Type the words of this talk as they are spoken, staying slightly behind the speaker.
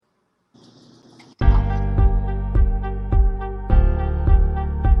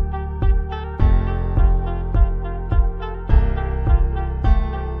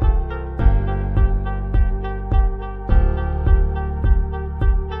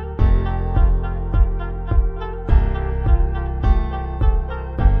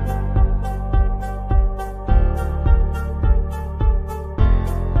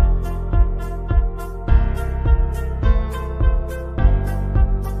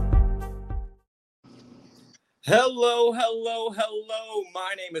Hello, hello, hello.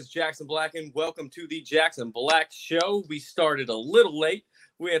 My name is Jackson Black, and welcome to the Jackson Black Show. We started a little late.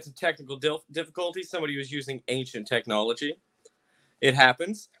 We had some technical difficulties. Somebody was using ancient technology. It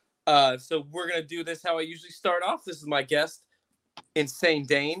happens. So we're going to do this how I usually start off. This is my guest, Insane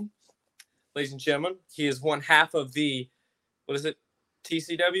Dane. Ladies and gentlemen, he is one half of the,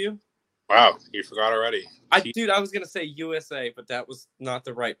 TCW? Wow, you forgot already. I was going to say USA, but that was not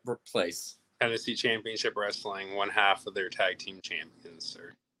the right place. Tennessee Championship Wrestling, one half of their tag team champions,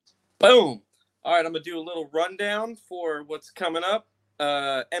 sir. Boom. All right, I'm going to do a little rundown for what's coming up.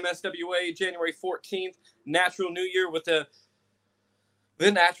 MSWA, January 14th, Natural New Year with the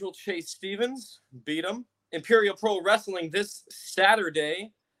Natural Chase Stevens. Beat him. Imperial Pro Wrestling this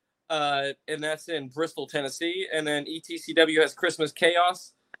Saturday, and that's in Bristol, Tennessee. And then ETCW has Christmas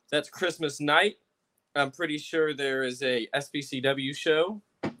Chaos. That's Christmas night. I'm pretty sure there is a SBCW show.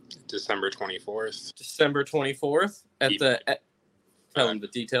 December 24th. December 24th at tell them the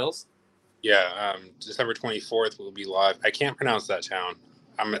details. Yeah, December 24th will be live. I can't pronounce that town.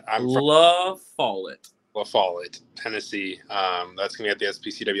 I'm from La Follette, Tennessee. That's going to be at the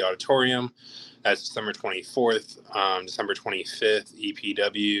SPCW Auditorium. That's December 24th. December 25th,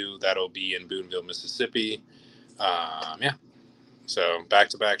 EPW. That'll be in Boonville, Mississippi. Yeah. So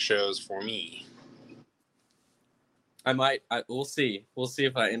back-to-back shows for me. We'll see. We'll see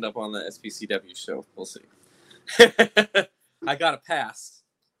if I end up on the SPCW show. We'll see. I got a pass.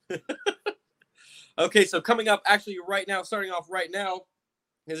 Okay, so coming up, actually right now, starting off right now,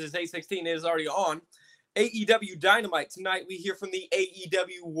 this is 8:16. It is already on. AEW Dynamite. Tonight we hear from the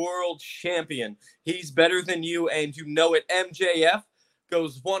AEW World Champion. He's better than you, and you know it. MJF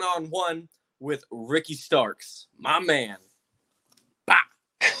goes one-on-one with Ricky Starks. My man. Bah!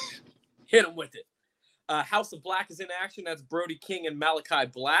 Hit him with it. House of Black is in action. That's Brody King and Malachi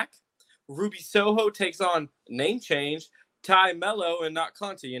Black. Ruby Soho takes on, name change, Ty Mello and not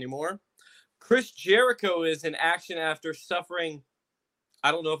Conti anymore. Chris Jericho is in action after suffering,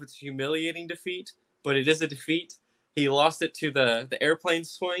 I don't know if it's a humiliating defeat, but it is a defeat. He lost it to the airplane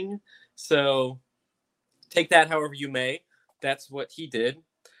swing. So take that however you may. That's what he did.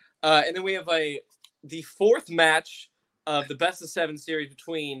 And then we have the fourth match of the best of 7 series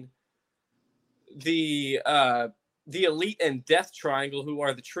between the Elite and Death Triangle, who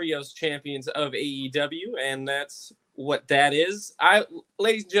are the trios champions of AEW, and that's what that is.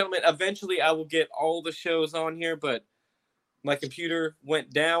 Ladies and gentlemen, eventually I will get all the shows on here, but my computer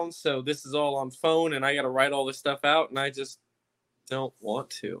went down, so this is all on phone, and I got to write all this stuff out, and I just don't want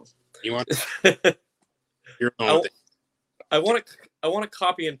to. You want? I want to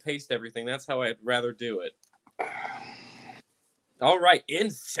copy and paste everything. That's how I'd rather do it. All right,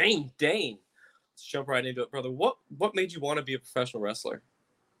 Insane Dane. Let's jump right into it, brother. What made you want to be a professional wrestler?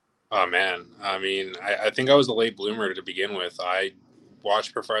 Oh, man. I mean, I think I was a late bloomer to begin with. I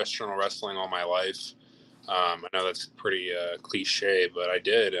watched professional wrestling all my life. I know that's pretty cliche, but I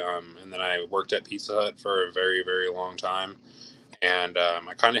did. And then I worked at Pizza Hut for a very, very long time. And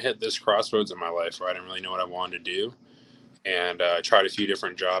I kind of hit this crossroads in my life where I didn't really know what I wanted to do. And I tried a few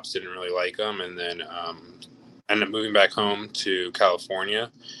different jobs, didn't really like them. And then ended up moving back home to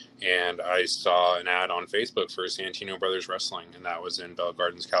California. And I saw an ad on Facebook for Santino Brothers Wrestling, and that was in Bell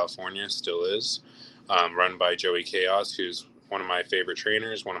Gardens, California, still is, run by Joey Chaos, who's one of my favorite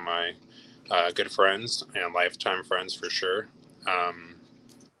trainers, one of my good friends, and lifetime friends for sure.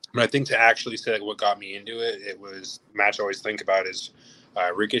 But I think to actually say what got me into it, it was the match I always think about is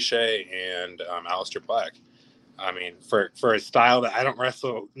Ricochet and Aleister Black. I mean, for a style that I don't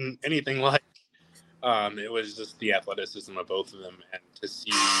wrestle anything like, it was just the athleticism of both of them, and to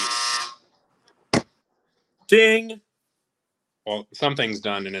see. Ding. Well, something's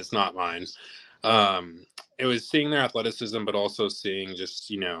done, and it's not mine. It was seeing their athleticism, but also seeing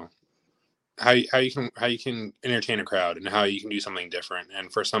just how you can entertain a crowd and how you can do something different.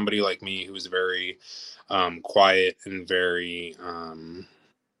 And for somebody like me who's very quiet and very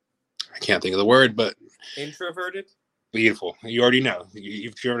I can't think of the word, but introverted. Beautiful. You already know.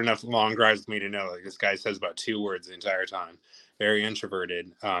 You've driven enough long drives with me to know. Like, this guy says about 2 words the entire time. Very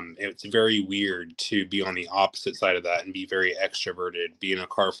introverted. It's very weird to be on the opposite side of that and be very extroverted, be in a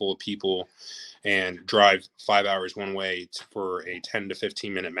car full of people and drive 5 hours one way for a 10 to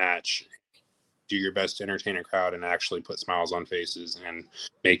 15 minute match. Do your best to entertain a crowd and actually put smiles on faces and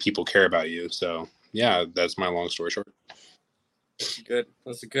make people care about you. So, yeah, that's my long story short. Good.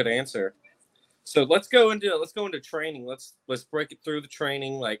 That's a good answer. So let's go into training. Let's break it through the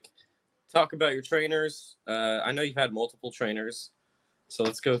training. Like, talk about your trainers. I know you've had multiple trainers, so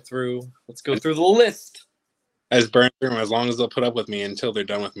let's go through the list. as burn through them as long as they'll put up with me until they're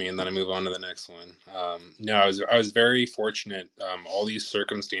done with me, and then I move on to the next one. No, I was very fortunate. All these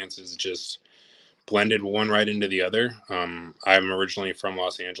circumstances just blended one right into the other. I'm originally from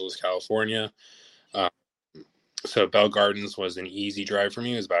Los Angeles, California. Uh, so Bell Gardens was an easy drive for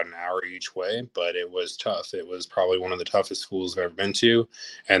me. It was about an hour each way, but it was tough. It was probably one of the toughest schools I've ever been to,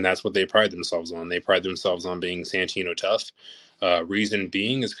 and that's what they pride themselves on. They pride themselves on being Santino tough. Reason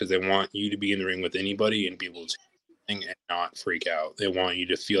being is because they want you to be in the ring with anybody and be able to and not freak out. They want you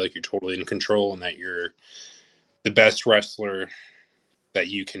to feel like you're totally in control and that you're the best wrestler that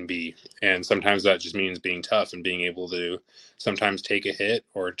you can be. And sometimes that just means being tough and being able to sometimes take a hit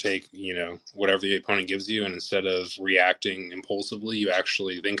or take, whatever the opponent gives you. And instead of reacting impulsively, you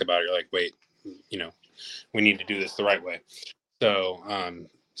actually think about it. You're like, wait, we need to do this the right way. So,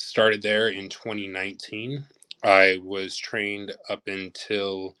 started there in 2019. I was trained up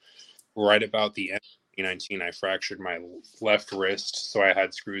until right about the end of 2019. I fractured my left wrist, so I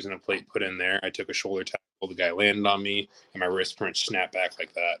had screws and a plate put in there. I took a shoulder tackle. The guy landed on me, and my wrist pretty much snapped back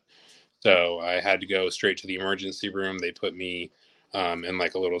like that. So I had to go straight to the emergency room. They put me in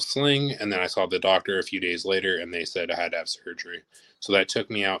like a little sling, and then I saw the doctor a few days later, and they said I had to have surgery. So that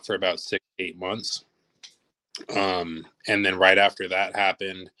took me out for about 6 to 8 months. And then right after that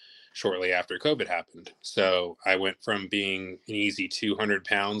happened, shortly after COVID happened. So I went from being an easy 200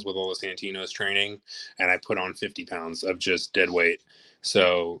 pounds with all the Santino's training, and I put on 50 pounds of just dead weight.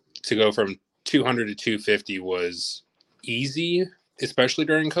 So to go from 200 to 250 was easy, especially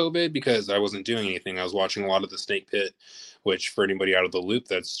during COVID, because I wasn't doing anything. I was watching a lot of the Snake Pit, which for anybody out of the loop,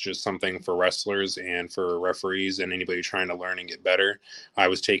 that's just something for wrestlers and for referees and anybody trying to learn and get better. I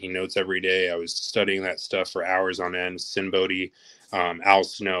was taking notes every day. I was studying that stuff for hours on end. Sin Bodhi, Al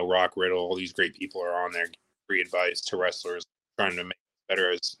Snow, Rock Riddle, all these great people are on there giving free advice to wrestlers, trying to make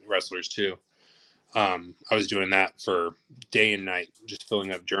better as wrestlers too. I was doing that for day and night, just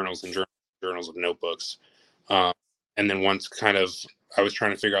filling up journals and journals of notebooks. Um, and then once kind of I was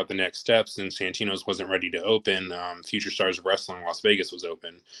trying to figure out the next steps, and Santino's wasn't ready to open. Future Stars of Wrestling Las Vegas was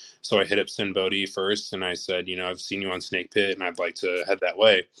open. So I hit up Sin Bodhi first, and I said, I've seen you on Snake Pit, and I'd like to head that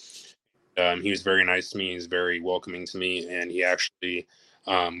way. He was very nice to me. He's very welcoming to me, and he actually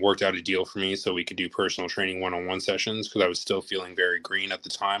worked out a deal for me so we could do personal training one-on-one sessions because I was still feeling very green at the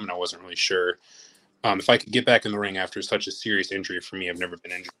time, and I wasn't really sure if I could get back in the ring after such a serious injury for me. I've never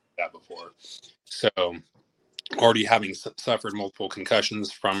been injured like that before. So already having suffered multiple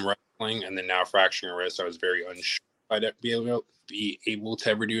concussions from wrestling and then now fracturing a wrist, I was very unsure if I'd be able to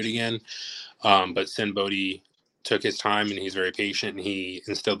ever do it again. But Sin Bodhi took his time and he's very patient, and he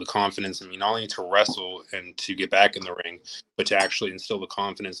instilled the confidence in me, not only to wrestle and to get back in the ring, but to actually instill the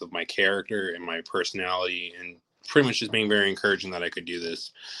confidence of my character and my personality, and pretty much just being very encouraging that I could do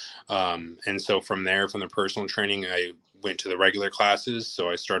this. And so from there, from the personal training, I went to the regular classes.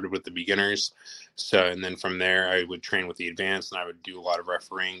 So I started with the beginners. And then from there, I would train with the advanced, and I would do a lot of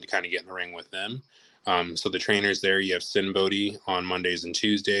refereeing to kind of get in the ring with them. So the trainers there, you have Sin Bodhi on Mondays and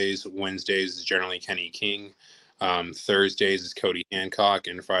Tuesdays. Wednesdays is generally Kenny King. Thursdays is Cody Hancock,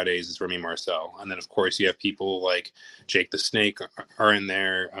 and Fridays is Remy Marcel. And then, of course, you have people like Jake the Snake are in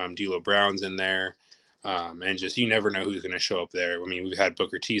there. D'Lo Brown's in there. And just you never know who's going to show up there. I mean, we've had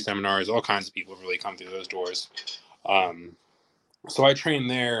Booker T seminars, all kinds of people really come through those doors. So I trained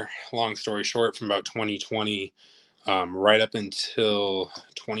there, long story short, from about 2020 right up until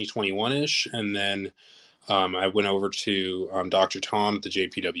 2021-ish. And then I went over to Dr. Tom at the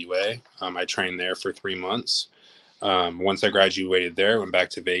JPWA. I trained there for 3 months. Once I graduated there, I went back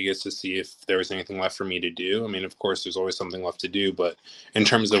to Vegas to see if there was anything left for me to do. I mean, of course, there's always something left to do, but in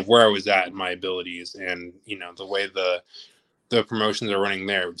terms of where I was at, my abilities, and the way the promotions are running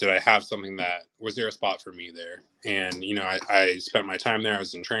there, did I have something that was there a spot for me there? And I spent my time there. I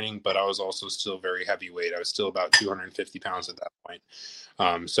was in training, but I was also still very heavyweight. I was still about 250 pounds at that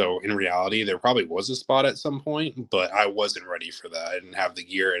point. So in reality, there probably was a spot at some point, but I wasn't ready for that. I didn't have the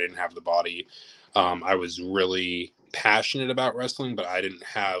gear. I didn't have the body. I was really passionate about wrestling, but I didn't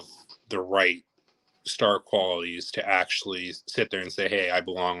have the right star qualities to actually sit there and say, hey, I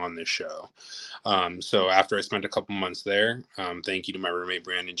belong on this show. So after I spent a couple months there, thank you to my roommate,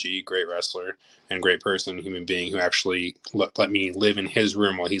 Brandon G, great wrestler and great person, human being, who actually let me live in his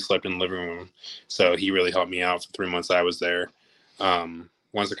room while he slept in the living room. So he really helped me out for 3 months I was there.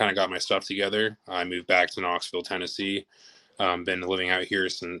 Once I kind of got my stuff together, I moved back to Knoxville, Tennessee. Been living out here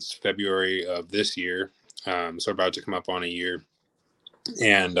since February of this year. So about to come up on a year.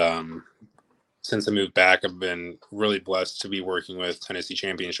 And since I moved back, I've been really blessed to be working with Tennessee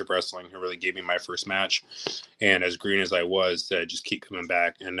Championship Wrestling, who really gave me my first match. And as green as I was, to just keep coming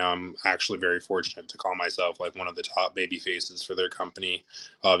back. And now I'm actually very fortunate to call myself like one of the top baby faces for their company.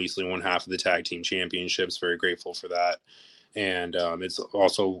 Obviously, one half of the tag team championships. Very grateful for that. And it's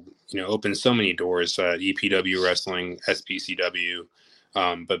also, opened so many doors at EPW Wrestling, SPCW.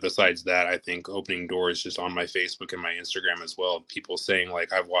 But besides that, I think opening doors just on my Facebook and my Instagram as well. People saying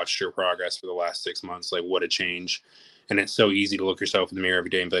like, I've watched your progress for the last 6 months. Like, what a change. And it's so easy to look yourself in the mirror every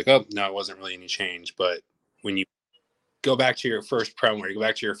day and be like, oh, no, it wasn't really any change. But when you go back to your first promo, or you go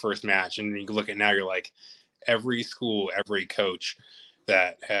back to your first match, and you look at now, you're like, every school, every coach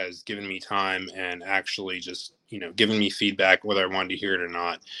that has given me time and actually just, given me feedback, whether I wanted to hear it or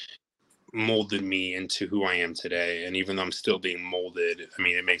not, molded me into who I am today. And even though I'm still being molded, I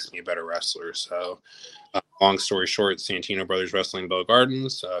mean, it makes me a better wrestler. So long story short, Santino Brothers Wrestling Bell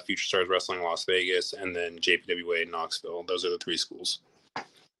Gardens, Future Stars Wrestling Las Vegas, and then JPWA in Knoxville. Those are the 3 schools.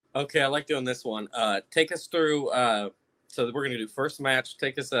 Okay, I like doing this one. Take us through, so we're going to do first match.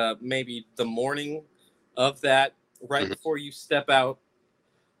 Take us maybe the morning of that, right before you step out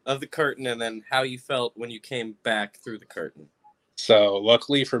of the curtain, and then how you felt when you came back through the curtain. So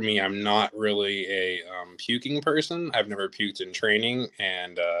luckily for me, I'm not really a puking person. I've never puked in training,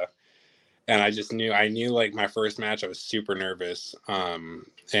 and I knew like my first match, I was super nervous. And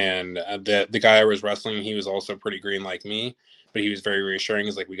the guy I was wrestling, he was also pretty green like me, but he was very reassuring.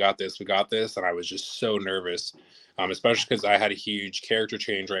 He's like, we got this. And I was just so nervous, especially because I had a huge character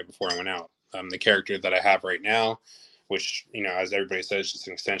change right before I went out. The character that I have right now, which, as everybody says, just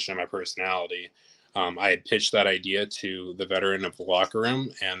an extension of my personality. I had pitched that idea to the veteran of the locker room,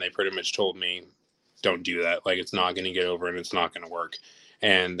 and they pretty much told me, don't do that. Like, it's not going to get over and it's not going to work.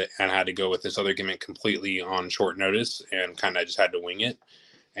 And I had to go with this other gimmick completely on short notice and kind of just had to wing it.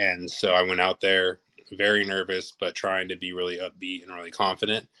 And so I went out there very nervous, but trying to be really upbeat and really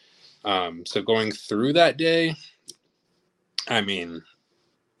confident. So going through that day, I mean,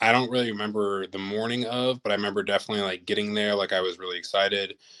 I don't really remember the morning of, but I remember definitely like getting there. Like, I was really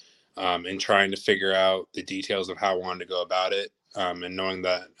excited, and trying to figure out the details of how I wanted to go about it. And knowing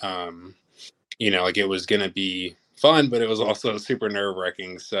that, like it was going to be fun, but it was also super nerve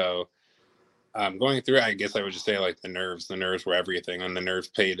wracking. So, going through it, I guess I would just say like the nerves were everything, and the nerves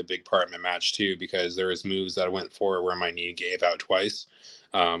played a big part in my match too, because there was moves that I went for where my knee gave out twice,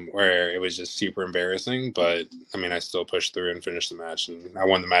 where it was just super embarrassing. But I mean, I still pushed through and finished the match, and I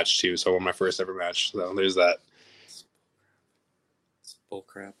won the match too. So I won my first ever match. So there's that. It's bull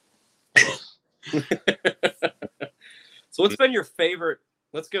crap. So what's been your favorite?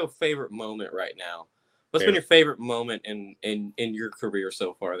 Let's go favorite moment right now. What's been your favorite moment in your career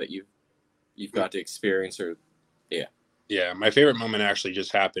so far that you've got to experience? Or Yeah, my favorite moment actually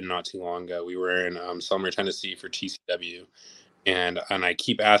just happened not too long ago. We were in Sumner, Tennessee for TCW, and I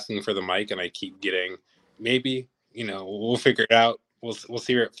keep asking for the mic, and I keep getting, maybe, we'll figure it out. We'll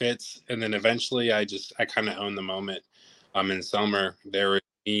see where it fits. And then eventually I kind of own the moment. In Summer, there was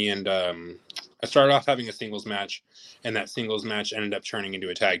me and I started off having a singles match, and that singles match ended up turning into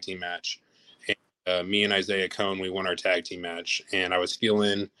a tag team match. And me and Isaiah Cohn, we won our tag team match, and I was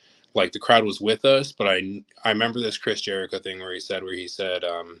feeling like the crowd was with us. But I remember this Chris Jericho thing where he said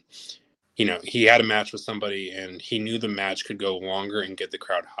he had a match with somebody, and he knew the match could go longer and get the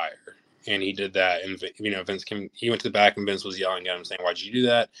crowd higher. And he did that. And, Vince he went to the back, and Vince was yelling at him saying, why'd you do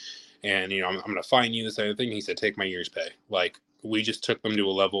that? And, I'm going to fine you, this other thing. He said, take my year's pay. Like, we just took them to a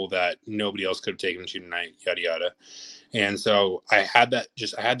level that nobody else could have taken them to tonight, yada, yada. And so I had that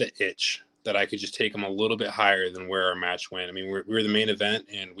itch that I could just take them a little bit higher than where our match went. I mean, we were the main event,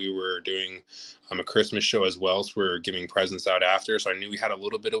 and we were doing a Christmas show as well. So we were giving presents out after. So I knew we had a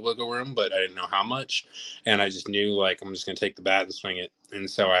little bit of wiggle room, but I didn't know how much. And I just knew, like, I'm just going to take the bat and swing it. And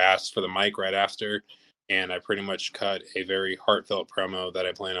so I asked for the mic right after, and I pretty much cut a very heartfelt promo that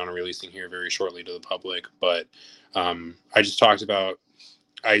I plan on releasing here very shortly to the public. But I just talked about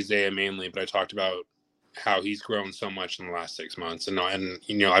Isaiah mainly, but I talked about how he's grown so much in the last 6 months. And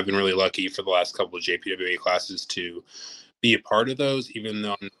I've been really lucky for the last couple of JPWA classes to be a part of those, even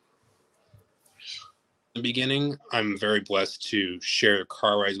though in the beginning, I'm very blessed to share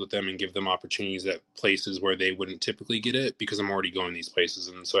car rides with them and give them opportunities at places where they wouldn't typically get it, because I'm already going these places.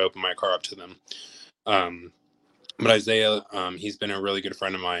 And so I open my car up to them. But Isaiah, he's been a really good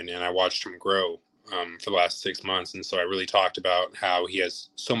friend of mine, and I watched him grow for the last 6 months. And so I really talked about how he has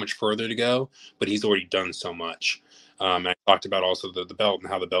so much further to go, but he's already done so much. And I talked about also the belt, and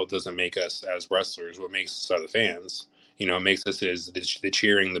how the belt doesn't make us as wrestlers. What makes us are the fans. It makes us is the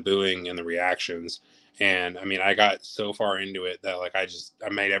cheering, the booing, and the reactions. And I mean, I got so far into it that like I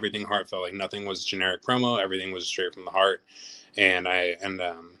made everything heartfelt. Like nothing was generic promo. Everything was straight from the heart. And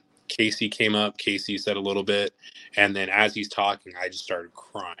Casey came up. Casey said a little bit, and then as he's talking, I just started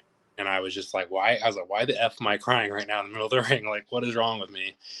crying. And I was just like, why? I was like, why the F am I crying right now in the middle of the ring? Like, what is wrong with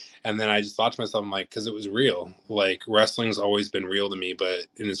me? And then I just thought to myself, I'm like, because it was real. Like wrestling's always been real to me, and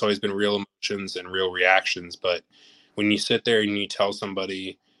it's always been real emotions and real reactions. But when you sit there and you tell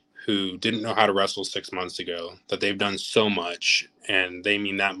somebody who didn't know how to wrestle 6 months ago that they've done so much and they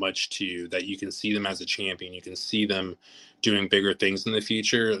mean that much to you, that you can see them as a champion, you can see them doing bigger things in the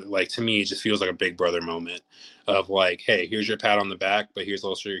future. Like to me, it just feels like a big brother moment of like, hey, here's your pat on the back, but here's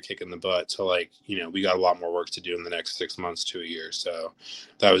also your kick in the butt. So like, we got a lot more work to do in the next 6 months to a year. So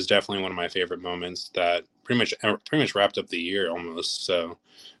that was definitely one of my favorite moments that pretty much wrapped up the year almost. So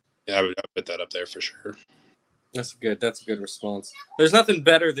yeah, I would put that up there for sure. That's a good response. There's nothing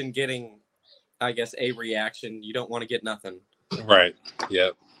better than getting, I guess, a reaction. You don't want to get nothing. Right.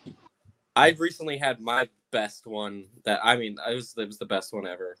 Yep. I've recently had my best one it was the best one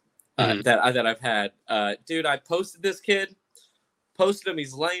ever that I've had. Dude, I posted this kid, posted him.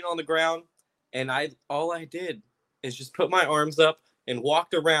 He's laying on the ground, and all I did is just put my arms up and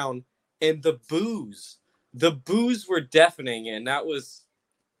walked around, and the boos were deafening, and that was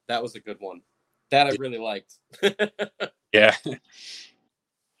a good one. That I really liked. Yeah.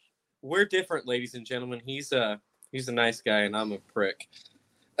 We're different, ladies and gentlemen. He's a nice guy, and I'm a prick.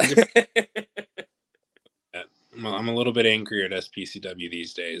 I'm a little bit angry at SPCW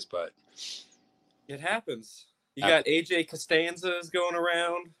these days, but it happens. You got AJ Costanza's going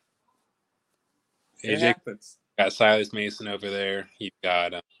around. It happens. Got Silas Mason over there. You've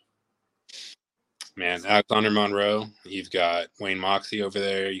got Alexander Monroe. You've got Wayne Moxley over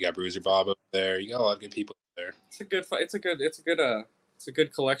there. You got Bruiser Bob over there. You got a lot of good people there. It's a good fight. It's a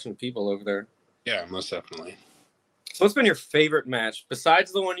good collection of people over there. Yeah, most definitely. So what's been your favorite match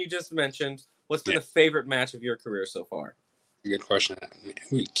besides the one you just mentioned? What's been the favorite match of your career so far? Good question.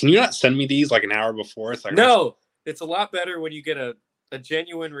 Can you not send me these like an hour before? No, it's a lot better when you get a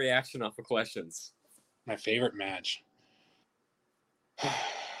genuine reaction off of questions. My favorite match.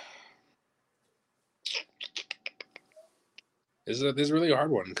 This is a really hard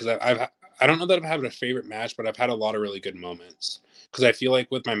one because I don't know that I've had a favorite match, but I've had a lot of really good moments. Because I feel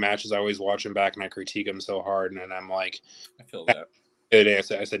like with my matches, I always watch them back and I critique them so hard, and I'm like, I feel that. The other day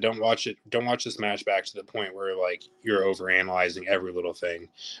I said, don't watch this match back to the point where like you're over analyzing every little thing.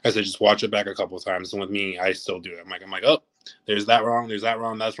 I said, just watch it back a couple of times. And with me, I still do it. I'm like, oh, there's that wrong,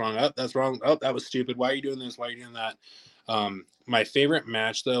 that's wrong, oh, that's wrong, oh, that was stupid. Why are you doing this? Why are you doing that? My favorite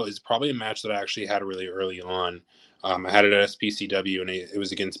match though is probably a match that I actually had really early on. I had it at SPCW and it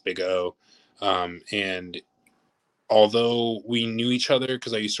was against Big O. And although we knew each other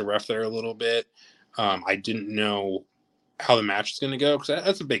because I used to ref there a little bit, I didn't know how the match is going to go because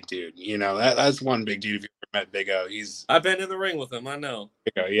that's a big dude. That's one big dude. If you ever met Big O, I've been in the ring with him. I know.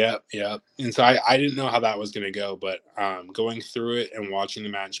 Big O, yeah. And so I didn't know how that was going to go, but going through it and watching the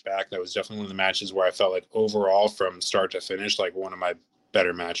match back, that was definitely one of the matches where I felt like overall from start to finish, like one of my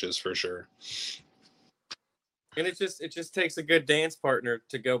better matches for sure. And it just takes a good dance partner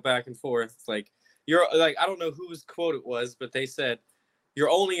to go back and forth. Like you're like, I don't know whose quote it was, but they said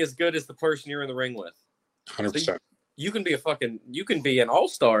you're only as good as the person you're in the ring with. 100%. So you can be an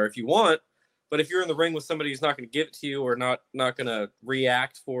all-star if you want, but if you're in the ring with somebody who's not going to give it to you or not going to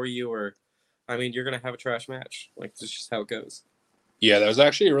react for you, you're going to have a trash match. Like, that's just how it goes. Yeah, that was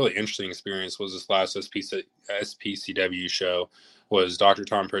actually a really interesting experience. Was this last SPCW show? Was Dr.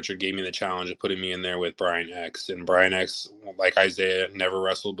 Tom Pritchard gave me the challenge of putting me in there with Brian X. And Brian X, like Isaiah, never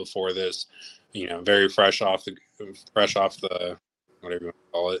wrestled before this. Very fresh off the whatever you want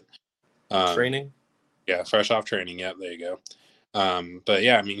to call it. Training. Yeah, fresh off training. Yep, there you go. But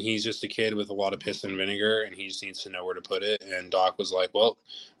yeah, I mean, he's just a kid with a lot of piss and vinegar, and he just needs to know where to put it. And Doc was like, "Well,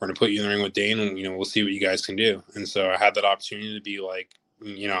 we're gonna put you in the ring with Dane, and we'll see what you guys can do." And so I had that opportunity to be like,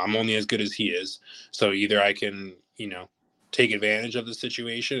 I'm only as good as he is. So either I can, take advantage of the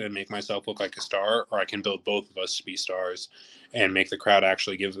situation and make myself look like a star, or I can build both of us to be stars and make the crowd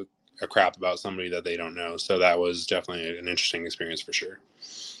actually give a crap about somebody that they don't know. So that was definitely an interesting experience for sure.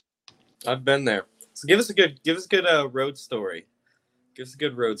 I've been there. So give us a good road story. Give us a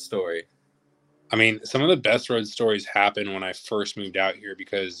good road story. I mean, some of the best road stories happened when I first moved out here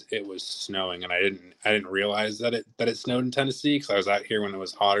because it was snowing, and I didn't realize that it snowed in Tennessee because I was out here when it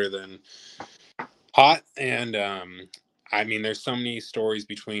was hotter than hot. And I mean, there's so many stories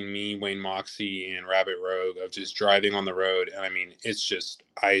between me, Wayne Moxie, and Rabbit Rogue of just driving on the road, and I mean, it's just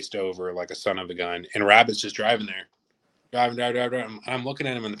iced over like a son of a gun, and Rabbit's just driving there. driving. I'm looking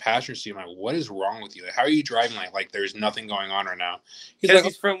at him in the passenger seat. I'm like, what is wrong with you? Like, how are you driving like there's nothing going on right now? He's Because like, oh,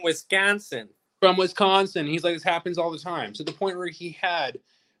 he's from Wisconsin. from Wisconsin. He's like, this happens all the time. To the point where he had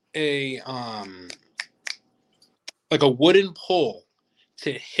a like a wooden pole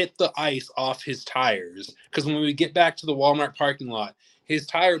to hit the ice off his tires. Because when we get back to the Walmart parking lot, his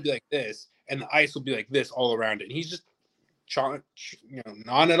tire would be like this, and the ice will be like this all around it. And he's just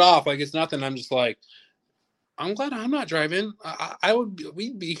gnawing it off like it's nothing. I'm just like, I'm glad I'm not driving.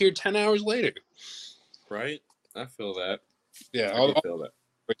 We'd be here 10 hours later. Right? I feel that. Yeah, I do feel that.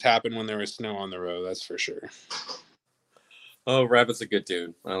 Which happened when there was snow on the road, that's for sure. Oh, Rabbit's a good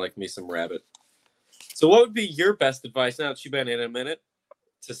dude. I like me some Rabbit. So what would be your best advice, now that you've been in a minute,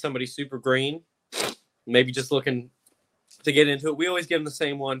 to somebody super green, maybe just looking to get into it? We always give them the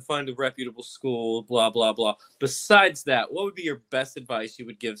same one: find a reputable school, blah, blah, blah. Besides that, what would be your best advice you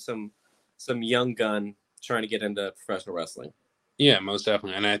would give some young gun trying to get into professional wrestling? Yeah, most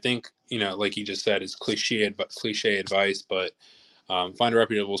definitely. And I think, like you just said, it's cliche advice, but find a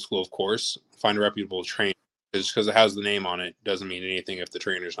reputable school, of course. Find a reputable trainer. Just because it has the name on it doesn't mean anything if the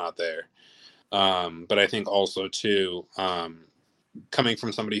trainer's not there. But I think also, too, coming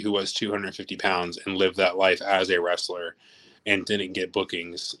from somebody who was 250 pounds and lived that life as a wrestler and didn't get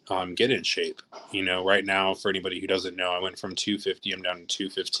bookings, get in shape. Right now, for anybody who doesn't know, I went from 250, I'm down to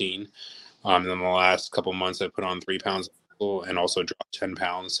 215. In the last couple months, I put on 3 pounds and also dropped 10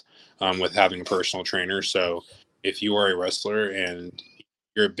 pounds with having a personal trainer. So if you are a wrestler and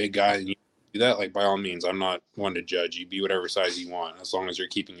you're a big guy and you do that, like, by all means, I'm not one to judge. You be whatever size you want, as long as you're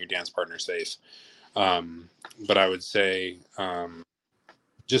keeping your dance partner safe. But I would say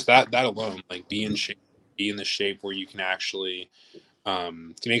just that alone, like, be in shape, be in the shape where you can actually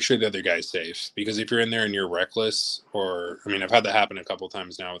to make sure the other guy's safe. Because if you're in there and you're reckless, or I've had that happen a couple of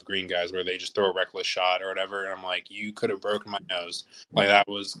times now with green guys where they just throw a reckless shot or whatever, and I'm like, you could have broken my nose, like, that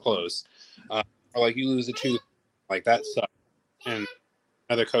was close, or like you lose a tooth, like, that sucks. And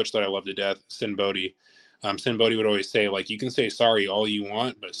another coach that I love to death, Sin Bodhi. Sin Bodhi would always say, like, you can say sorry all you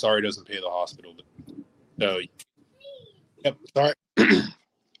want, but sorry doesn't pay the hospital bill. So, yep, sorry,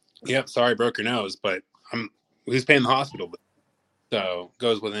 yep, sorry, broke your nose, but who's paying the hospital bill? So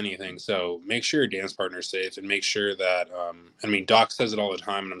goes with anything. So make sure your dance partner's safe, and make sure that Doc says it all the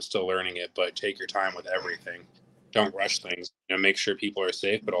time, and I'm still learning it, but take your time with everything. Don't rush things. Make sure people are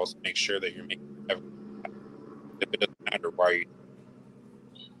safe, but also make sure that you're making everything happen. If it doesn't matter why you.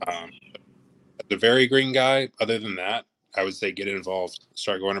 The very green guy. Other than that, I would say get involved.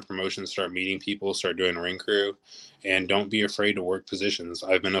 Start going to promotions. Start meeting people. Start doing ring crew, and don't be afraid to work positions.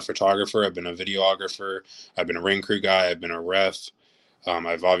 I've been a photographer. I've been a videographer. I've been a ring crew guy. I've been a ref.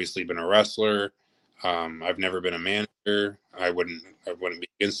 I've obviously been a wrestler. I've never been a manager. I wouldn't be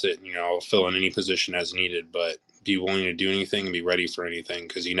against it. I'll fill in any position as needed, but be willing to do anything and be ready for anything,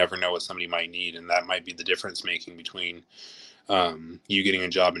 because you never know what somebody might need, and that might be the difference making between you getting a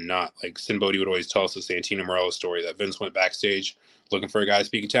job and not. Like, Sin Bodhi would always tell us the Santino Morello story that Vince went backstage looking for a guy to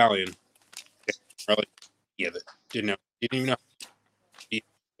speak Italian. Yeah, didn't even know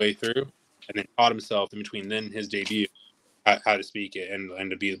way through, and then taught himself in between then and his debut how to speak it and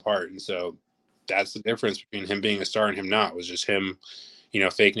to be the part. And so that's the difference between him being a star and him not, was just him,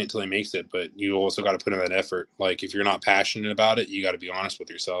 faking it till he makes it. But you also got to put in that effort. Like, if you're not passionate about it, you got to be honest with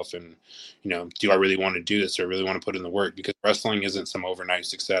yourself. And, do I really want to do this? Or I really want to put in the work? Because wrestling isn't some overnight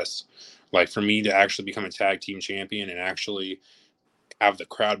success. Like, for me to actually become a tag team champion and actually have the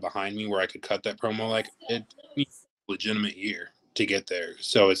crowd behind me where I could cut that promo, like, it took me a legitimate year to get there.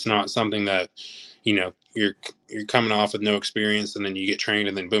 So it's not something that, you're coming off with no experience and then you get trained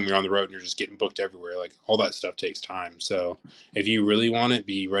and then boom, you're on the road and you're just getting booked everywhere. Like, all that stuff takes time. So if you really want it,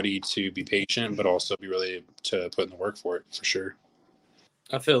 be ready to be patient, but also be ready to put in the work for it, for sure.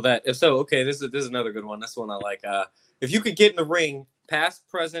 I feel that. So, okay, this is another good one. This one I like. If you could get in the ring, past,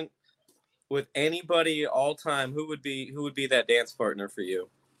 present, with anybody all time, who would be that dance partner for you?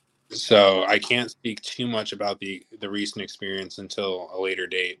 So I can't speak too much about the recent experience until a later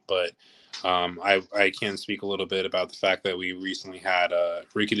date, but I can speak a little bit about the fact that we recently had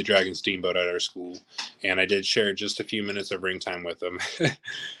Ricky the Dragon Steamboat at our school, and I did share just a few minutes of ring time with him.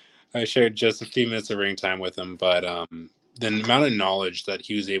 I shared just a few minutes of ring time with him, but the amount of knowledge that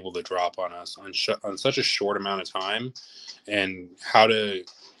he was able to drop on us on such a short amount of time, and how to,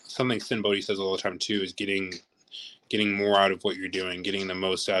 something Sin Bodhi says all the time too, is getting more out of what you're doing, getting the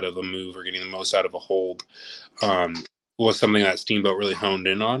most out of a move or getting the most out of a hold, was something that Steamboat really honed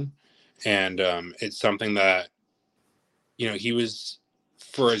in on. And it's something that, he was,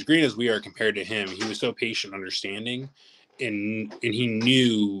 for as green as we are compared to him, he was so patient, understanding, and he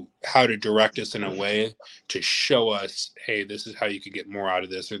knew how to direct us in a way to show us, hey, this is how you could get more out of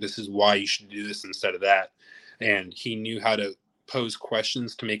this, or this is why you should do this instead of that. And he knew how to pose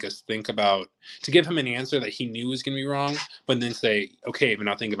questions to make us think about, to give him an answer that he knew was going to be wrong, but then say, okay, but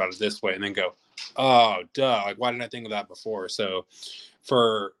now think about it this way, and then go, oh, duh, like, why didn't I think of that before? So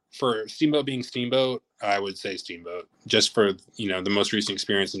for Steamboat being Steamboat, I would say Steamboat, just for, the most recent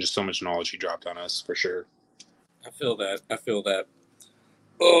experience and just so much knowledge he dropped on us, for sure. I feel that.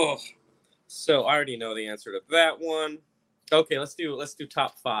 Oh, so I already know the answer to that one. Okay, let's do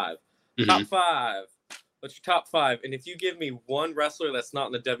top 5. Mm-hmm. Top 5. What's your top 5? And if you give me one wrestler that's not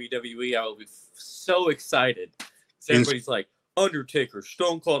in the WWE, I will be so excited. So everybody's like, Undertaker,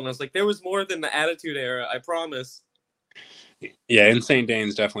 Stone Cold, and I was like, there was more than the Attitude Era, I promise. Yeah, Insane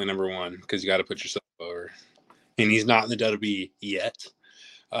Dane's definitely number 1, because you got to put yourself over. And he's not in the WWE yet.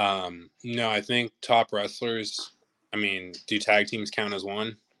 No, I think top wrestlers, do tag teams count as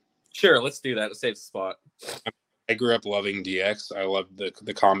one? Sure, let's do that. It saves the spot. I grew up loving DX. I love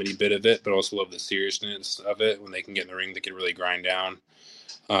the comedy bit of it, but also love the seriousness of it. When they can get in the ring, they can really grind down.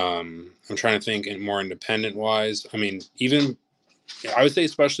 I'm trying to think more independent wise. Even I would say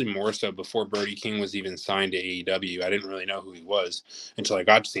especially more so before Brody King was even signed to AEW. I didn't really know who he was until I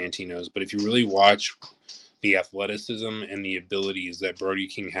got to Santino's. But if you really watch the athleticism and the abilities that Brody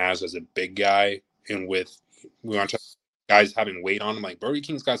King has as a big guy, and we want to guys having weight on him, like Brody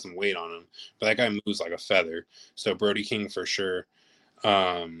King's got some weight on him, but that guy moves like a feather. So Brody King for sure.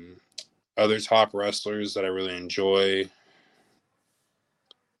 Other top wrestlers that I really enjoy,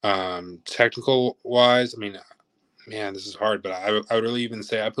 technical wise, man, this is hard, but I would really even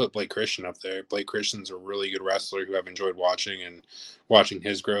say I put Blake Christian up there. Blake Christian's a really good wrestler who I've enjoyed watching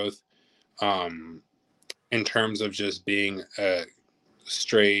his growth. In terms of just being a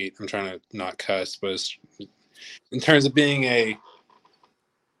straight, I'm trying to not cuss, but in terms of being a,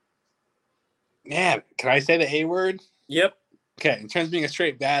 man, can I say the A word? Yep. Okay, in terms of being a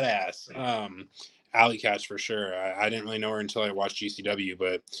straight badass, Alley Catch for sure. I didn't really know her until I watched GCW,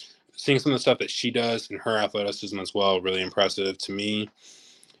 but seeing some of the stuff that she does and her athleticism as well, really impressive to me.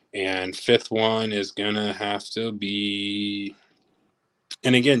 And 5th one is gonna have to be,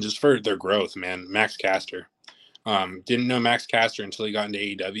 and again, just for their growth, man, Max Caster. Didn't know Max Caster until he got into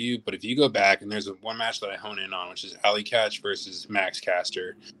AEW, but if you go back, and there's one match that I hone in on, which is Alley Catch versus Max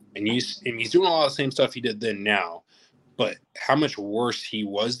Caster, and he's doing a lot of the same stuff he did then now, but how much worse he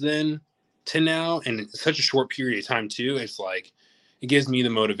was then to now, and in such a short period of time too. It's like, it gives me the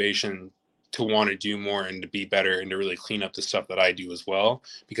motivation to want to do more and to be better and to really clean up the stuff that I do as well,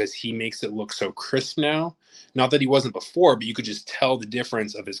 because he makes it look so crisp now. Not that he wasn't before, but you could just tell the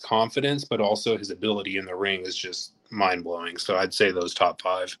difference of his confidence, but also his ability in the ring is just mind-blowing. So I'd say those top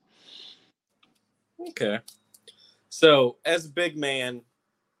 5. Okay. So as a big man,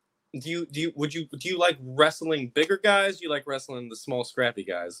 do you like wrestling bigger guys? Do you like wrestling the small scrappy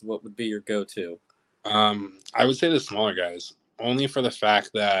guys? What would be your go-to? I would say the smaller guys, only for the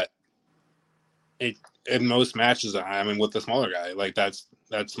fact that in most matches, with the smaller guy, like that's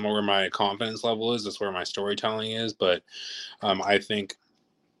more where my confidence level is. That's where my storytelling is. But I think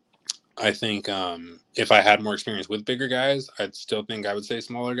if I had more experience with bigger guys, I'd still think I would say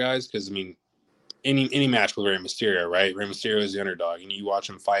smaller guys, because any match with Rey Mysterio, right? Rey Mysterio is the underdog, and you watch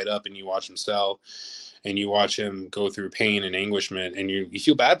him fight up, and you watch him sell, and you watch him go through pain and anguishment, and you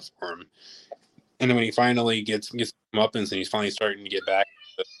feel bad for him. And then when he finally gets comeuppance, and he's finally starting to get back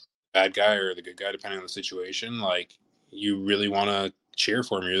to the bad guy or the good guy, depending on the situation, like, you really want to cheer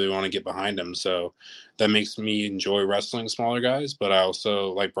for him. You really want to get behind him. So that makes me enjoy wrestling smaller guys. But I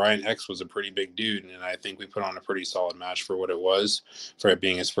also, like, Brian X was a pretty big dude, and I think we put on a pretty solid match for what it was, for it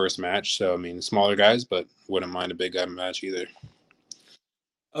being his first match. So, smaller guys, but wouldn't mind a big guy match either.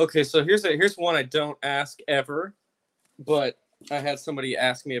 Okay, so here's one I don't ask ever, but I had somebody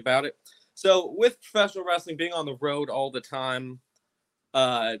ask me about it. So with professional wrestling being on the road all the time,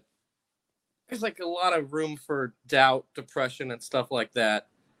 there's like a lot of room for doubt, depression, and stuff like that.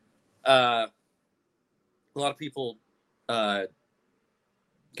 A lot of people go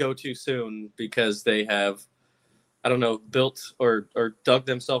too soon because they have, I don't know, built or dug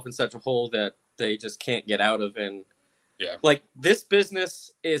themselves in such a hole that they just can't get out of. And yeah, like, this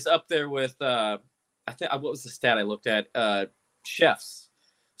business is up there with I think, what was the stat I looked at? Chefs.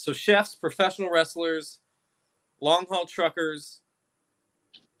 So chefs, professional wrestlers, long haul truckers,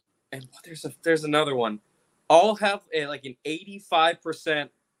 and there's another one. All have like an 85%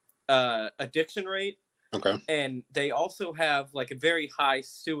 addiction rate. Okay. And they also have like a very high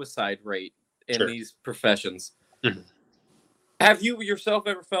suicide rate in these professions. Mm-hmm. Have you yourself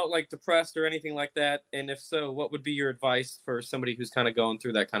ever felt like depressed or anything like that? And if so, what would be your advice for somebody who's kind of going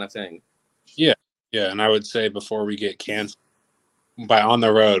through that kind of thing? Yeah. Yeah. And I would say before we get canceled by on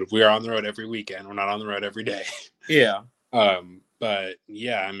the road, we are on the road every weekend. We're not on the road every day. Yeah. But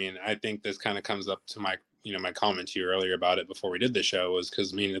yeah, I mean, I think this kind of comes up to my, my comment to you earlier about it before we did the show was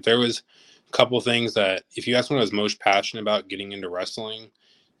because, I mean, if there was a couple things that, if you asked me what I was most passionate about getting into wrestling,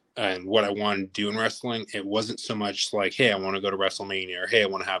 and what I wanted to do in wrestling, it wasn't so much like, hey, I want to go to WrestleMania or hey, I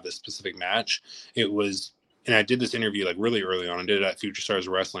want to have this specific match. It was, and I did this interview like really early on. I did it at Future Stars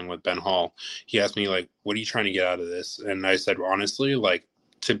Wrestling with Ben Hall. He asked me like, what are you trying to get out of this? And I said, honestly, like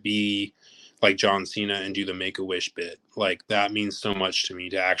to be like John Cena and do the Make-A-Wish bit. Like that means so much to me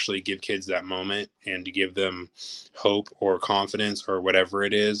to actually give kids that moment and to give them hope or confidence or whatever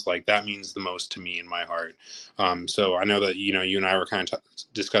it is. Like that means the most to me in my heart. So I know that, you and I were kind of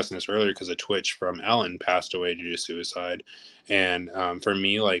discussing this earlier because a Twitch from Ellen passed away due to suicide. And for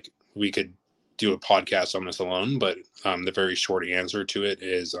me, like we could do a podcast on this alone, but the very short answer to it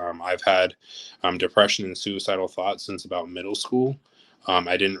is I've had depression and suicidal thoughts since about middle school.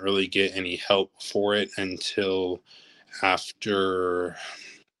 I didn't really get any help for it until after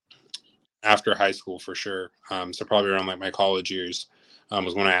high school for sure. So probably around like my college years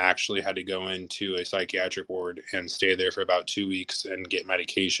was when I actually had to go into a psychiatric ward and stay there for about 2 weeks and get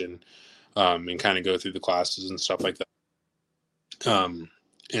medication and kind of go through the classes and stuff like that.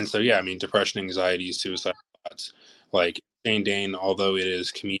 And so, yeah, I mean, depression, anxiety, suicide thoughts, like Insane Dane, although it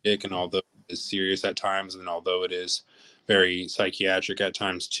is comedic and although it is serious at times, and although it is very psychiatric at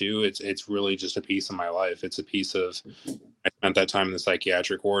times too, it's really just a piece of my life. It's a piece of, I spent that time in the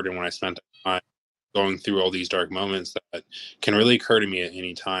psychiatric ward, and when I spent that time going through all these dark moments that can really occur to me at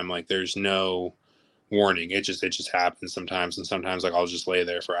any time, like there's no warning. It just happens sometimes, and sometimes like I'll just lay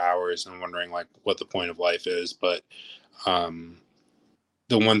there for hours and wondering like what the point of life is. But um,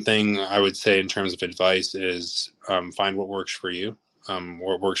 the one thing I would say in terms of advice is find what works for you.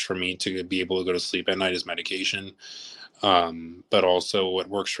 What works for me to be able to go to sleep at night is medication. But also what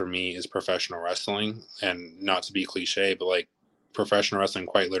works for me is professional wrestling, and not to be cliche, but like professional wrestling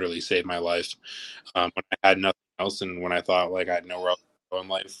quite literally saved my life. When I had nothing else and when I thought like I had nowhere else to go in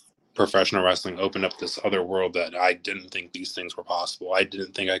life, professional wrestling opened up this other world that I didn't think these things were possible. I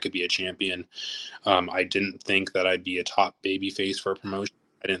didn't think I could be a champion. I didn't think that I'd be a top baby face for a promotion.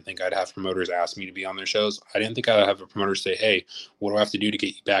 I didn't think I'd have promoters ask me to be on their shows. I didn't think I'd have a promoter say, hey, what do I have to do to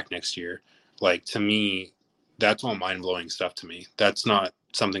get you back next year? Like, to me, that's all mind-blowing stuff to me. That's not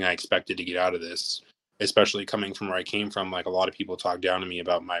something I expected to get out of this, especially coming from where I came from. Like, a lot of people talk down to me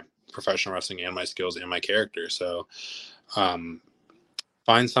about my professional wrestling and my skills and my character. So um,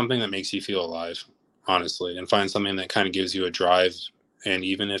 find something that makes you feel alive, honestly, and find something that kind of gives you a drive. And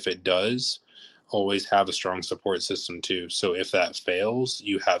even if it does, always have a strong support system too. So if that fails,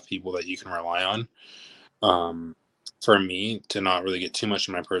 you have people that you can rely on. Um, for me, to not really get too much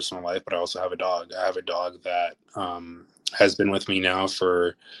in my personal life, but I also have a dog. I have a dog that has been with me now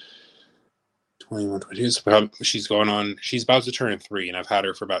for 21, 22. So she's about to turn 3, and I've had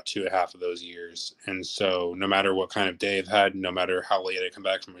her for about 2.5 of those years. And so no matter what kind of day I've had, no matter how late I come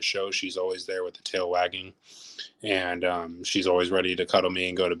back from a show, she's always there with the tail wagging. And she's always ready to cuddle me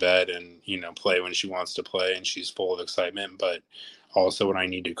and go to bed and, play when she wants to play. And she's full of excitement. But also when I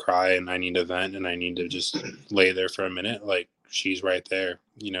need to cry and I need to vent and I need to just lay there for a minute, like she's right there,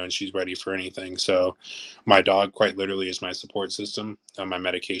 and she's ready for anything. So my dog quite literally is my support system. My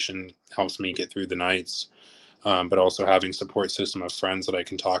medication helps me get through the nights. But also having support system of friends that I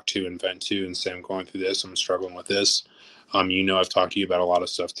can talk to and vent to and say, I'm going through this, I'm struggling with this. I've talked to you about a lot of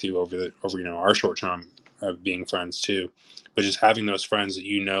stuff too over our short term of being friends too. But just having those friends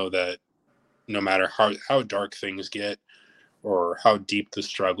that no matter how dark things get or how deep the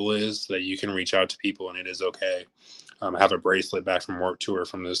struggle is, that you can reach out to people and it is okay. I have a bracelet back from work tour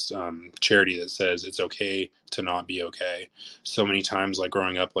from this charity that says it's okay to not be okay. So many times, like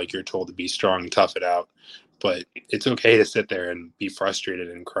growing up, like you're told to be strong and tough it out, but it's okay to sit there and be frustrated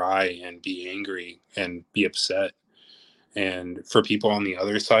and cry and be angry and be upset. And for people on the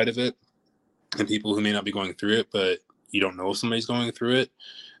other side of it, and people who may not be going through it, but you don't know if somebody's going through it,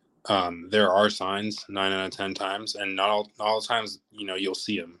 there are signs 9 out of 10 times, and not all the times, you'll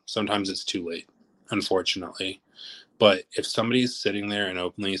see them. Sometimes it's too late, unfortunately. But if somebody's sitting there and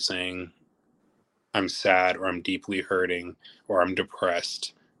openly saying, I'm sad or I'm deeply hurting or I'm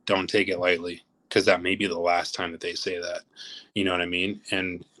depressed, don't take it lightly, because that may be the last time that they say that. You know what I mean?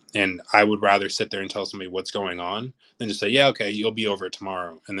 And I would rather sit there and tell somebody what's going on than just say, yeah, okay, you'll be over it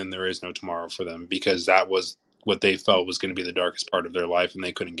tomorrow. And then there is no tomorrow for them, because that was what they felt was going to be the darkest part of their life and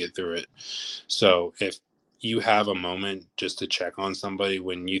they couldn't get through it. So if you have a moment just to check on somebody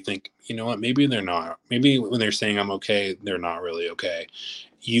when you think, you know what, maybe they're not. Maybe when they're saying I'm okay, they're not really okay.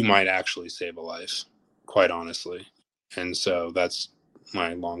 You might actually save a life, quite honestly. And so that's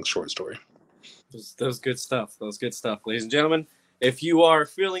my long short story. That was good stuff. That was good stuff, ladies and gentlemen. If you are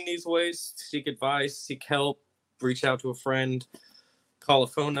feeling these ways, seek advice, seek help, reach out to a friend, call a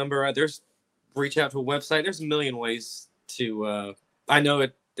phone number. Reach out to a website. There's a million ways to. I know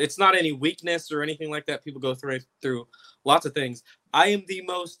it's not any weakness or anything like that. People go through lots of things. I am the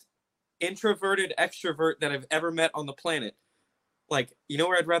most introverted extrovert that I've ever met on the planet. Like, you know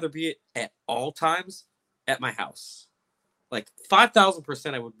where I'd rather be at all times? At my house. Like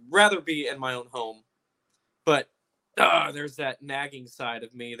 5,000%, I would rather be in my own home. But there's that nagging side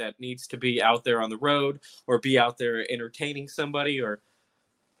of me that needs to be out there on the road or be out there entertaining somebody. Or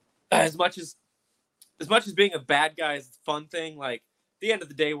as much as being a bad guy is a fun thing, like at the end of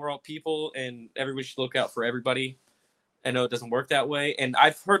the day, we're all people and everybody should look out for everybody. I know it doesn't work that way, and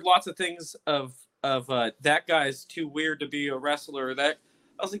I've heard lots of things of that guy's too weird to be a wrestler. Or that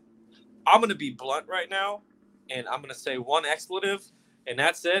I was like, I'm gonna be blunt right now, and I'm gonna say one expletive, and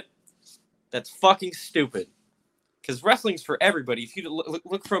that's it. That's fucking stupid. Because wrestling's for everybody. If you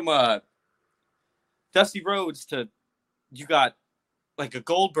look from Dusty Rhodes to you got like a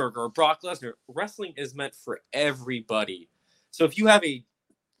Goldberg or a Brock Lesnar, wrestling is meant for everybody. So if you have a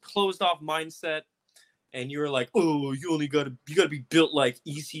closed off mindset and you're like, oh, you gotta be built like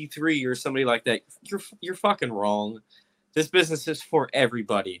EC3 or somebody like that, you're fucking wrong. This business is for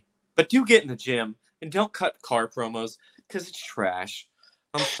everybody. But do get in the gym and don't cut car promos because it's trash.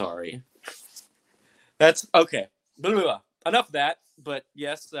 I'm sorry. That's okay. Blah, blah, blah. Enough of that. But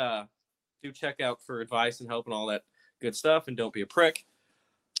yes, do check out for advice and help and all that good stuff, and don't be a prick.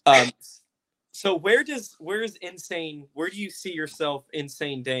 So where do you see yourself,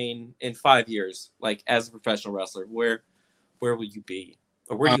 Insane Dane, in 5 years, like as a professional wrestler? Where will you be,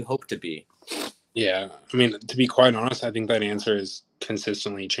 or where do you hope to be? Yeah, I mean, to be quite honest, I think that answer is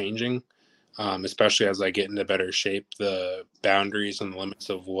consistently changing, especially as I get into better shape. The boundaries and the limits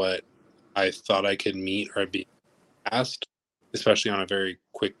of what I thought I could meet are being passed, especially on a very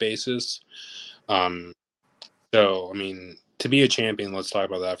quick basis. So, I mean, to be a champion, let's talk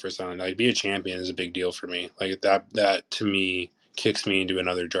about that for a second. Like, be a champion is a big deal for me. Like that to me kicks me into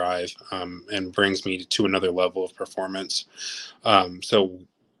another drive, and brings me to another level of performance. So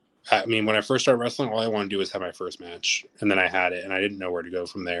I mean, when I first started wrestling, all I wanted to do was have my first match, and then I had it, and I didn't know where to go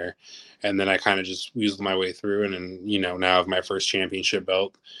from there. And then I kind of just weaseled my way through, and then now I have my first championship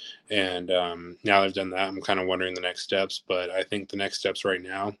belt, and now that I've done that, I'm kind of wondering the next steps. But I think the next steps right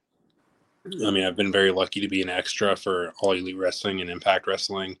now, I mean, I've been very lucky to be an extra for All Elite Wrestling and Impact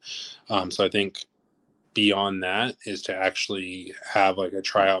Wrestling, so I think beyond that is to actually have like a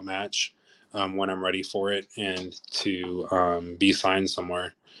tryout match when I'm ready for it, and to be signed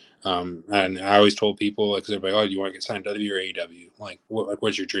somewhere. And I always told people, like, they're like, "Oh, do you want to get signed to W or AEW? Like,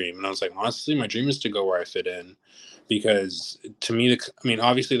 what's your dream?" And I was like, honestly, my dream is to go where I fit in, because to me, I mean,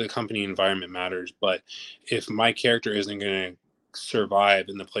 obviously the company environment matters, but if my character isn't going to survive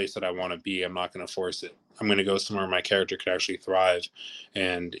in the place that I want to be, I'm not going to force it. I'm going to go somewhere my character could actually thrive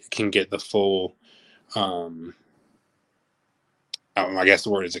and can get the full I guess the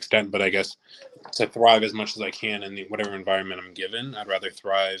word is extent, but I guess to thrive as much as I can in whatever environment I'm given. I'd rather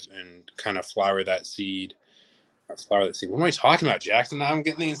thrive and kind of flower that seed. Flower that seed. What am I talking about, Jackson? Now I'm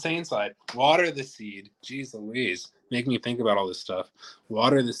getting the insane side. Water the seed. Jeez Louise. Make me think about all this stuff.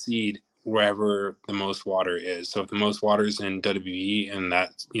 Water the seed wherever the most water is. So if the most water is in WWE and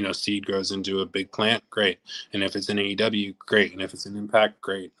that seed grows into a big plant, great. And if it's in AEW, great. And if it's in Impact,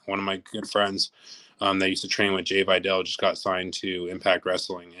 great. One of my good friends that used to train with Jay Vidal just got signed to Impact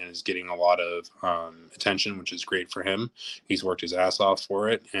Wrestling and is getting a lot of attention, which is great for him. He's worked his ass off for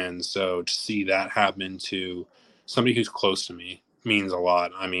it. And so to see that happen to somebody who's close to me means a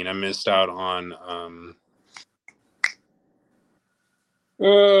lot. I mean, I missed out on why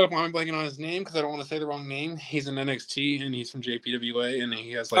am I blanking on his name? Because I don't want to say the wrong name. He's in NXT and he's from JPWA, and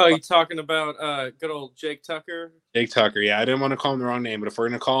he has like. Oh, you talking about good old Jake Tucker? Jake Tucker, yeah. I didn't want to call him the wrong name, but if we're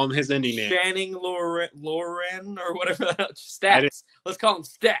gonna call him his indie name, Channing Lauren or whatever. Stacks. Let's call him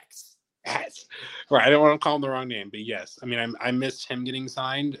Stacks. Right. I don't want to call him the wrong name, but yes. I mean, I missed him getting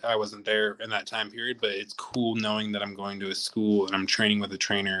signed. I wasn't there in that time period, but it's cool knowing that I'm going to a school and I'm training with a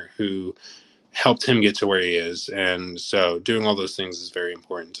trainer who helped him get to where he is. And so doing all those things is very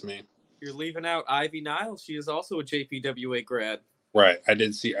important to me. You're leaving out Ivy Niles. She is also a JPWA grad. Right. I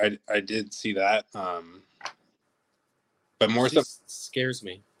did see that. But more she scares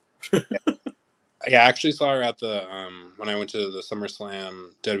me. Yeah, I actually saw her at the when I went to the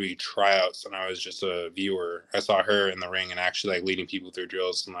SummerSlam WWE tryouts, and I was just a viewer. I saw her in the ring and actually like leading people through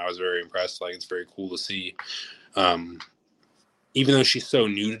drills, and I was very impressed. Like, it's very cool to see, um, even though she's so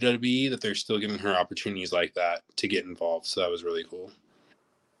new to WWE, that they're still giving her opportunities like that to get involved. So that was really cool.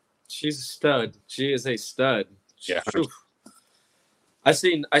 She's a stud. She is a stud. Yeah,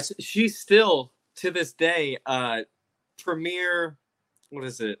 She's still to this day premier. What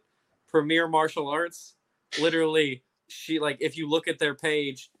is it? Premier martial arts. Literally, she like if you look at their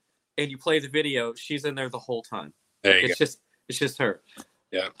page and you play the video, she's in there the whole time. there Like, you go. it's just her.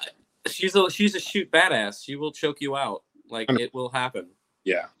 Yeah, She's a shoot badass. She will choke you out. Like, it will happen.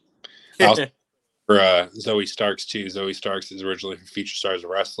 yeah. Also, for Zoe Starks too. Zoe Starks is originally from Future Stars of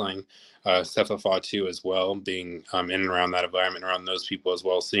Wrestling. Cephalfa too as well, being in and around that environment, around those people as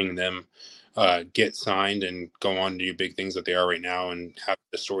well, seeing them get signed and go on to do big things that they are right now and have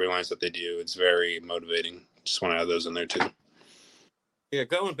the storylines that they do. It's very motivating. Just want to add those in there too. Yeah,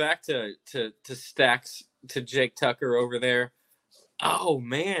 going back to Stacks, to Jake Tucker over there. Oh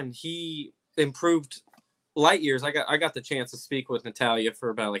man, he improved light years. I got the chance to speak with Natalia for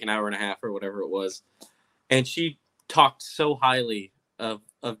about like an hour and a half or whatever it was, and she talked so highly of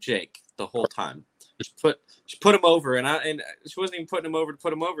Jake the whole time. She put him over, and she wasn't even putting him over to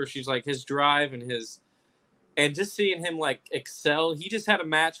put him over. She's like, his drive and just seeing him like excel. He just had a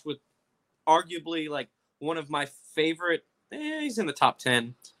match with arguably like one of my favorite. He's in the top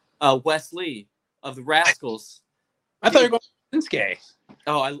 10. Wes Lee of the Rascals. I thought you were going Shinsuke.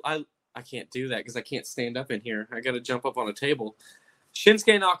 Oh, I can't do that because I can't stand up in here. I got to jump up on a table.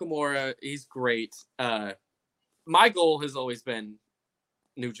 Shinsuke Nakamura, he's great. My goal has always been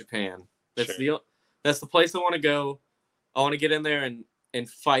New Japan. That's the place I want to go. I want to get in there and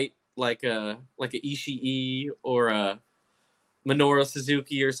fight like a Ishii or a Minoru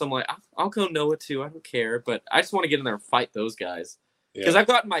Suzuki or something like. I'll go Noah too. I don't care, but I just want to get in there and fight those guys because I've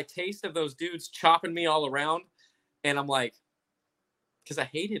gotten my taste of those dudes chopping me all around, and I'm like, because I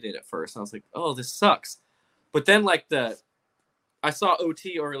hated it at first. I was like, oh, this sucks. But then like I saw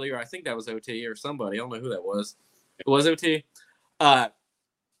OT earlier. I think that was OT or somebody. I don't know who that was. It was OT.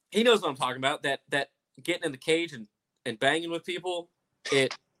 He knows what I'm talking about. That getting in the cage and banging with people.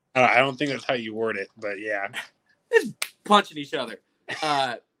 I don't think that's how you word it, but yeah. It's punching each other.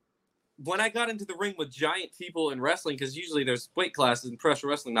 When I got into the ring with giant people in wrestling, because usually there's weight classes in professional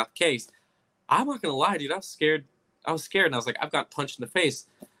wrestling, not the case. I'm not gonna lie, dude. I was scared, and I was like, I've got punched in the face.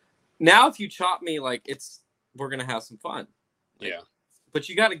 Now, if you chop me, like we're gonna have some fun. Yeah. But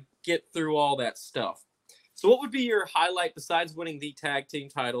you got to get through all that stuff. So, what would be your highlight besides winning the tag team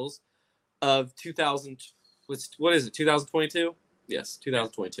titles of 2000? What is it? 2022? Yes,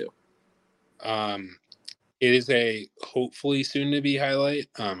 2022. It is a hopefully soon to be highlight.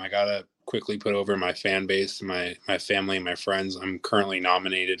 I gotta quickly put over my fan base, my family, my friends. I'm currently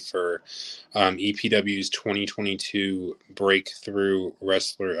nominated for EPW's 2022 Breakthrough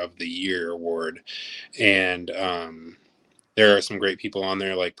Wrestler of the Year award, and there are some great people on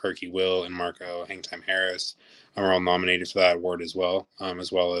there like Perky Will and Marco Hangtime Harris. Are all nominated for that award as well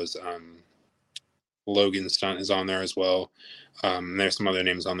as Logan Stunt is on there as well. There's some other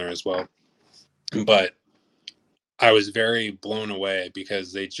names on there as well, but I was very blown away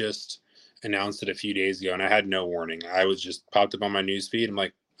because they just announced it a few days ago and I had no warning. I was just popped up on my news feed. I'm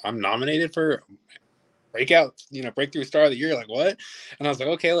like, I'm nominated for Breakthrough Star of the Year. Like, what? And I was like,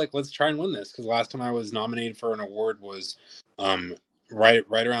 okay, like, let's try and win this. Because last time I was nominated for an award was right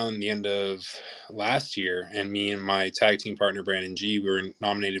around the end of last year. And me and my tag team partner, Brandon G, we were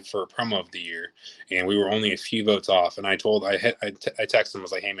nominated for Promo of the Year. And we were only a few votes off. And I texted him, I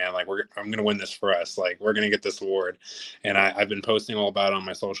was like, hey, man, like, I'm going to win this for us. Like, we're going to get this award. And I've been posting all about it on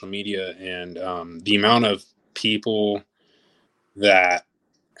my social media. And the amount of people that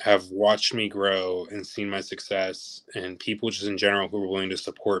have watched me grow and seen my success, and people just in general who are willing to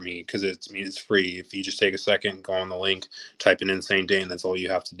support me because it's free. If you just take a second, go on the link, type in Insane Dane, that's all you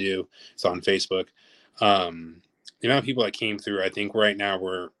have to do. It's on Facebook. The amount of people that came through, I think right now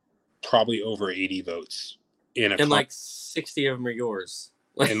we're probably over 80 votes and like 60 of them are yours.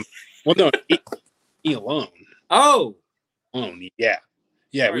 And, well, no, me alone. Oh, yeah.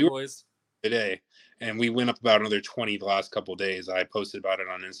 Sorry, we were boys today. And we went up about another 20 the last couple of days. I posted about it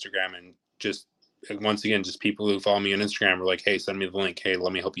on Instagram, and just once again, just people who follow me on Instagram were like, hey, send me the link. Hey,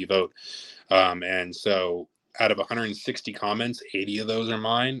 let me help you vote. And so out of 160 comments, 80 of those are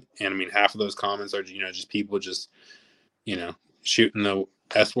mine. And I mean, half of those comments are, just people just, shooting the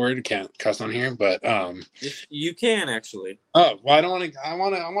S word. Can't cuss on here, but you can actually. Oh, well, I don't want to. I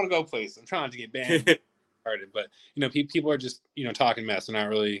want to go place. I'm trying not to get banned. But people are just talking mess and not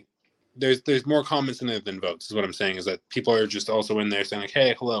really there's more comments in there than votes is what I'm saying, is that people are just also in there saying like,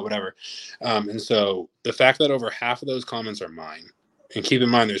 hey, hello, whatever. And so the fact that over half of those comments are mine, and keep in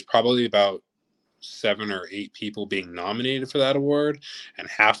mind there's probably about 7 or 8 people being nominated for that award, and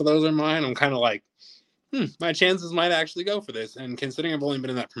half of those are mine, I'm kind of like, my chances might actually go for this. And considering I've only been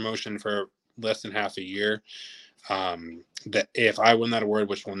in that promotion for less than half a year, that if I win that award,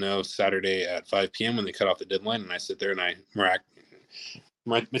 which we'll know Saturday at 5 p.m. when they cut off the deadline, and I sit there and I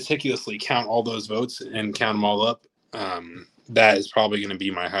meticulously count all those votes and count them all up, that is probably going to be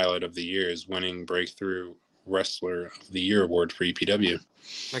my highlight of the year, is winning Breakthrough Wrestler of the Year award for EPW.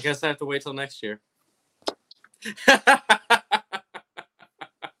 I guess I have to wait till next year.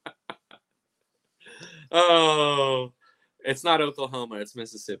 Oh, it's not Oklahoma, it's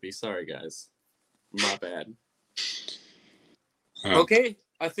Mississippi. Sorry, guys. My bad. Okay,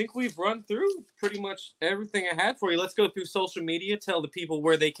 I think we've run through pretty much everything I had for you. Let's go through social media, tell the people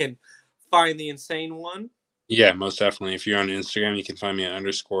where they can find the Insane One. Yeah, most definitely. If you're on Instagram, you can find me at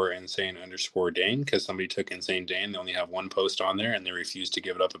 _insane_Dane, because somebody took Insane Dane. They only have one post on there, and they refused to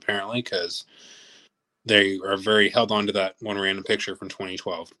give it up, apparently, because they are very held on to that one random picture from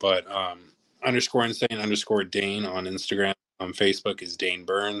 2012. But _insane_Dane on Instagram. On Facebook is Dane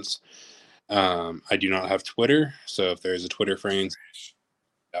Burns. I do not have Twitter, so if there's a Twitter friend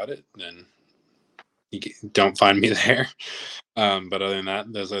about it, then don't find me there. But other than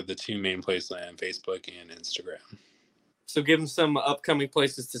that, those are the two main places I am: Facebook and Instagram. So give them some upcoming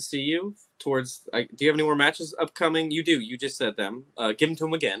places to see you towards. Do you have any more matches upcoming? You do. You just said them. Give them to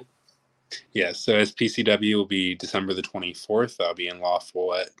them again. Yeah, so SPCW will be December the 24th. I'll be in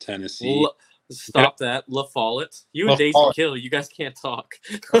Lafayette, Tennessee. Stop that. La Follette. You and Daisy Kill, you guys can't talk.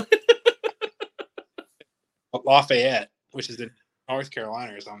 Lafayette, which is in North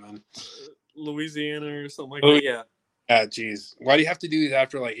Carolina or something. Louisiana or something like that, yeah. Yeah, geez. Why do you have to do these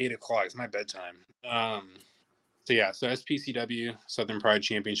after like 8 o'clock? It's my bedtime. So SPCW, Southern Pride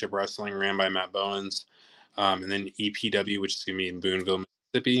Championship Wrestling, ran by Matt Bowens. And then EPW, which is going to be in Boonville,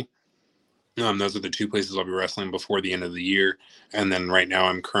 Mississippi. Those are the two places I'll be wrestling before the end of the year. And then right now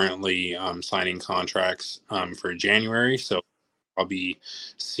I'm currently signing contracts for January. So I'll be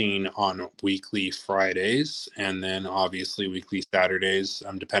seen on weekly Fridays, and then obviously weekly Saturdays,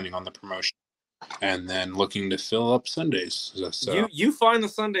 depending on the promotion. And then looking to fill up Sundays. So you find the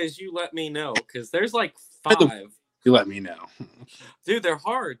Sundays, you let me know, because there's like 5. You let me know. Dude, they're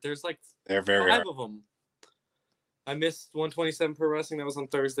hard. There's like they're very 5 hard. of them. I missed 127 Pro Wrestling. That was on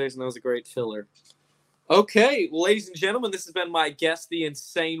Thursdays, and that was a great filler. Okay, well, ladies and gentlemen, this has been my guest, the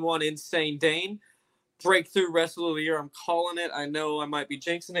Insane One, Insane Dane. Breakthrough Wrestler of the Year. I'm calling it. I know I might be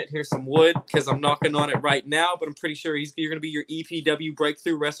jinxing it. Here's some wood, because I'm knocking on it right now, but I'm pretty sure you're going to be your EPW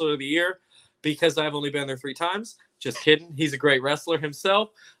Breakthrough Wrestler of the Year, because I've only been there 3 times. Just kidding. He's a great wrestler himself.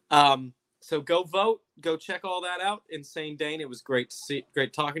 So go vote. Go check all that out. Insane Dane. It was great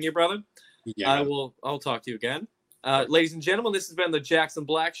talking to you, brother. Yeah. I'll talk to you again. Ladies and gentlemen, this has been the Jackson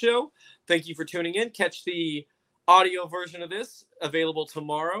Black Show. Thank you for tuning in. Catch the audio version of this available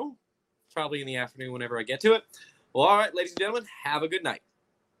tomorrow, probably in the afternoon whenever I get to it. Well, all right, ladies and gentlemen, have a good night.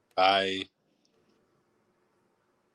 Bye.